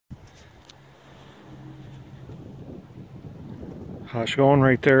How's it going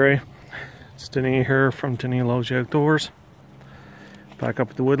right there, eh? It's Denny here from Denny Logie Outdoors. Back up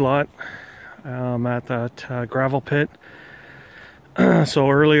at the woodlot. I'm at that gravel pit. So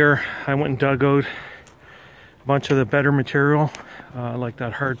earlier I went and dug out a bunch of the better material, like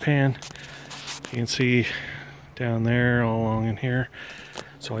that hard pan. You can see down there, all along in here.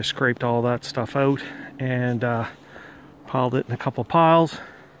 So I scraped all that stuff out and piled it in a couple piles.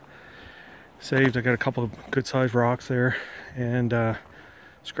 I got a couple of good sized rocks there and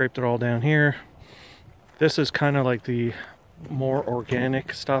scraped it all down here. This is kind of like the more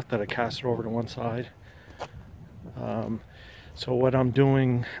organic stuff that I cast it over to one side. So what I'm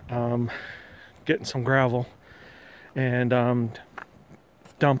doing, getting some gravel and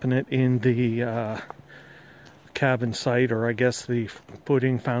dumping it in the cabin site, or I guess the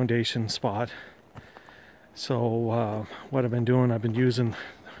footing foundation spot. So what I've been doing, I've been using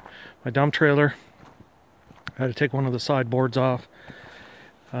my dump trailer. I had to take one of the side boards off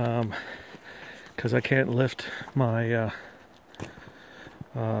because I can't lift my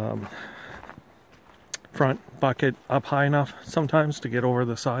front bucket up high enough sometimes to get over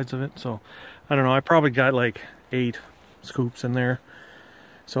the sides of it. So I don't know, I probably got like 8 scoops in there,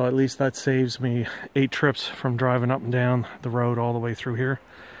 so at least that saves me 8 trips from driving up and down the road all the way through here,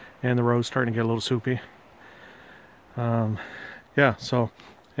 and the road's starting to get a little soupy. Yeah, so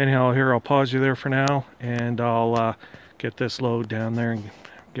anyhow, here I'll pause you there for now, and I'll get this load down there and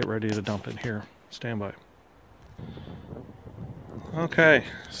get ready to dump it here. Stand by. Okay,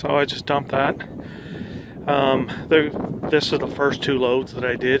 so I just dumped that. This is the first 2 loads that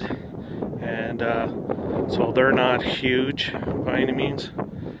I did, and so they're not huge by any means,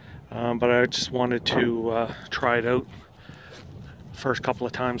 but I just wanted to try it out first couple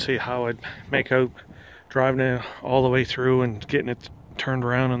of times, see how I'd make out driving it all the way through and getting it turned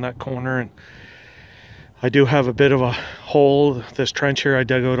around in that corner. And I do have a bit of a hole, this trench here. I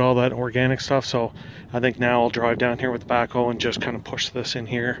dug out all that organic stuff, so I think now I'll drive down here with the backhoe and just kind of push this in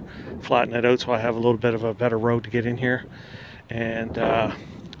here, flatten it out so I have a little bit of a better road to get in here, and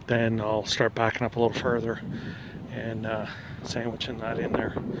then I'll start backing up a little further and sandwiching that in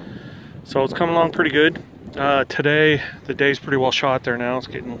there. So it's coming along pretty good. Today the day's pretty well shot there now. It's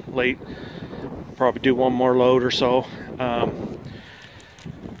getting late. Probably do one more load or so.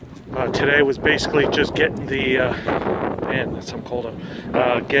 Today was basically just getting the man, I'm cold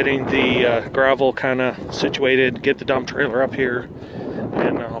up. Getting the gravel kind of situated, get the dump trailer up here,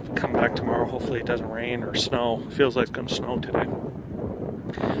 and I'll come back tomorrow. Hopefully it doesn't rain or snow. It feels like it's going to snow today.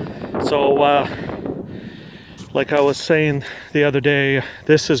 So like I was saying the other day,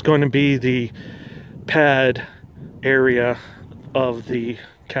 this is going to be the pad area of the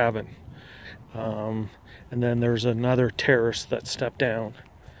cabin. And then there's another terrace that stepped down,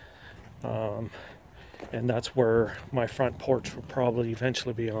 and that's where my front porch will probably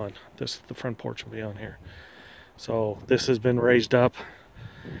eventually be on. The front porch will be on here. So this has been raised up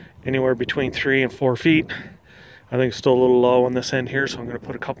anywhere between 3 and 4 feet. I think it's still a little low on this end here, so I'm going to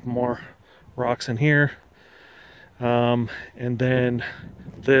put a couple more rocks in here, and then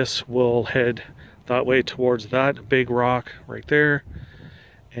this will head that way towards that big rock right there.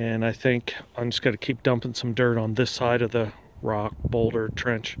 And I think I'm just going to keep dumping some dirt on this side of the rock boulder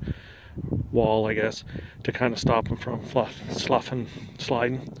trench wall, I guess, to kind of stop them from sloughing,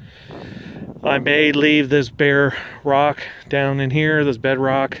 sliding. I may leave this bare rock down in here, this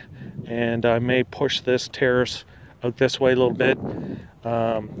bedrock, and I may push this terrace out this way a little bit,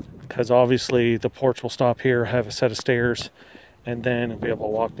 because obviously the porch will stop here, have a set of stairs, and then I'll be able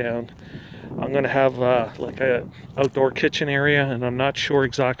to walk down. I'm going to have like a outdoor kitchen area, and I'm not sure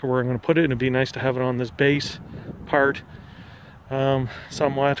exactly where I'm going to put it. It'd be nice to have it on this base part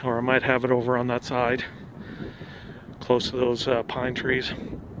somewhat, or I might have it over on that side close to those pine trees.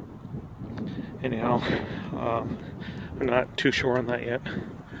 Anyhow, I'm not too sure on that yet.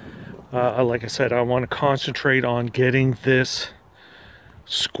 Like I said, I want to concentrate on getting this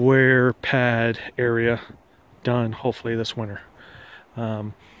square pad area done, hopefully this winter.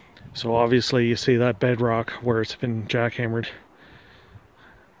 So obviously you see that bedrock where it's been jackhammered.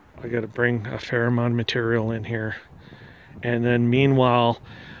 I got to bring a fair amount of material in here, and then meanwhile,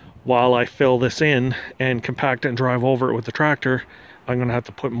 while I fill this in and compact it and drive over it with the tractor, I'm gonna have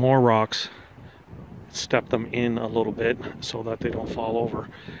to put more rocks, step them in a little bit so that they don't fall over,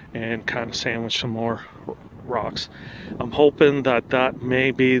 and kind of sandwich some more rocks. I'm hoping that that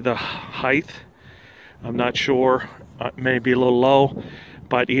may be the height. I'm not sure. It may be a little low.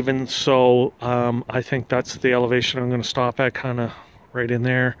 But even so, I think that's the elevation I'm going to stop at, kind of right in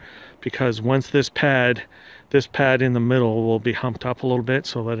there, because once this pad in the middle will be humped up a little bit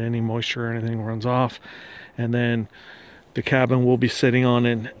so that any moisture or anything runs off, and then The cabin will be sitting on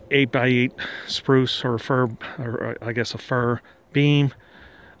an 8x8 spruce or fir, or I guess a fir beam.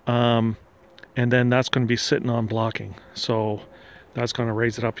 And then that's going to be sitting on blocking. So that's going to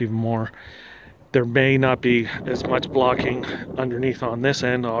raise it up even more. There may not be as much blocking underneath on this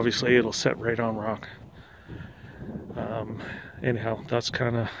end. Obviously, it'll sit right on rock. Anyhow, that's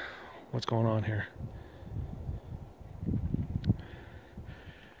kind of what's going on here.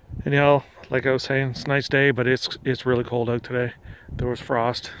 Anyhow, like I was saying, it's a nice day, but it's really cold out today. There was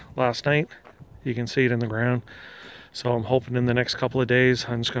frost last night. You can see it in the ground. So I'm hoping in the next couple of days,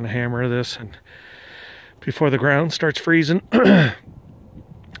 I'm just going to hammer this and before the ground starts freezing.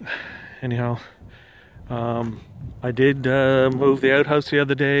 Anyhow, I did move the outhouse the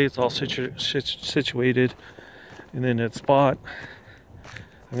other day. It's all situated in a neat spot.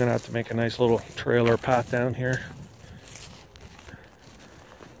 I'm going to have to make a nice little trailer path down here.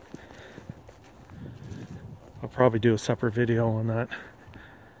 I'll probably do a separate video on that.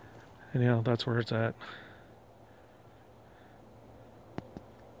 Anyhow, that's where it's at.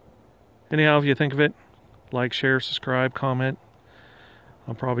 Anyhow, if you think of it, like, share, subscribe, comment.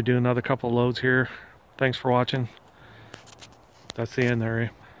 I'll probably do another couple of loads here. Thanks for watching. That's the end there, eh?